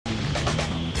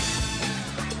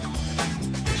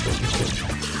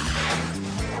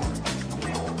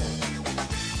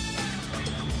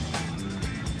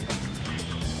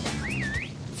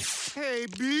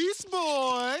beast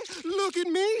boy. Look at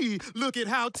me. Look at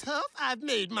how tough I've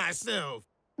made myself.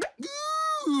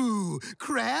 Ooh,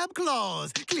 crab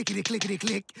claws. Clickety, clickety,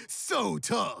 click. So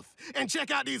tough. And check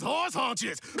out these horse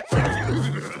haunches.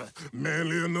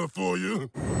 Manly enough for you?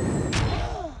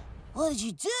 What did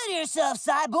you do to yourself,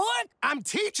 Cyborg? I'm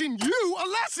teaching you a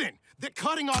lesson. That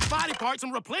cutting off body parts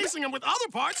and replacing them with other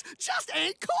parts just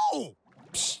ain't cool.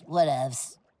 Psh,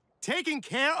 whatevs. Taking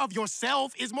care of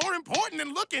yourself is more important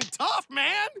than looking tough,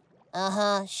 man.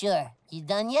 Uh-huh, sure. You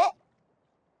done yet?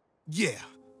 Yeah,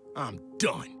 I'm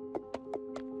done.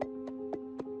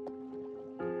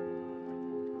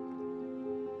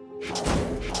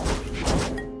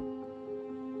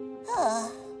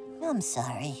 I'm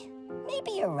sorry.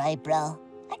 Maybe you're right, bro.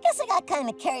 I guess I got kind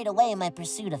of carried away in my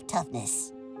pursuit of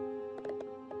toughness.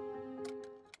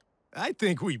 I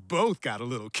think we both got a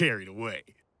little carried away.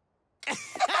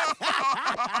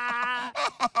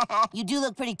 You do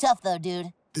look pretty tough, though,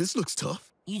 dude. This looks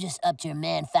tough. You just upped your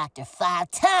man factor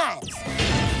 5 times.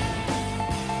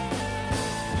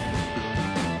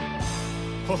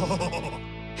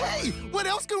 Hey, what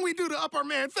else can we do to up our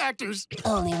man factors?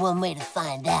 Only one way to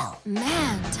find out.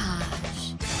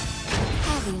 Montage.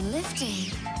 Heavy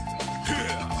lifting.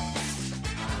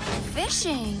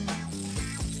 Fishing.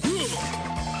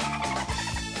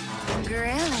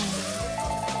 Grilling.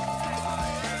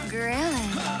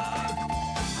 Grilling.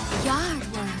 Yard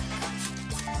work.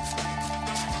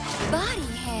 Body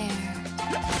hair.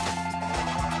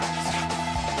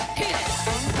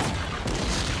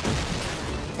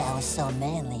 That was so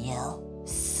manly, yo.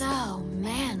 So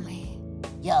manly.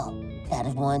 Yo, that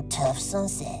is one tough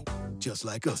sunset. Just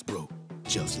like us, bro.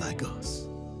 Just like us.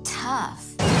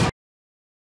 Tough.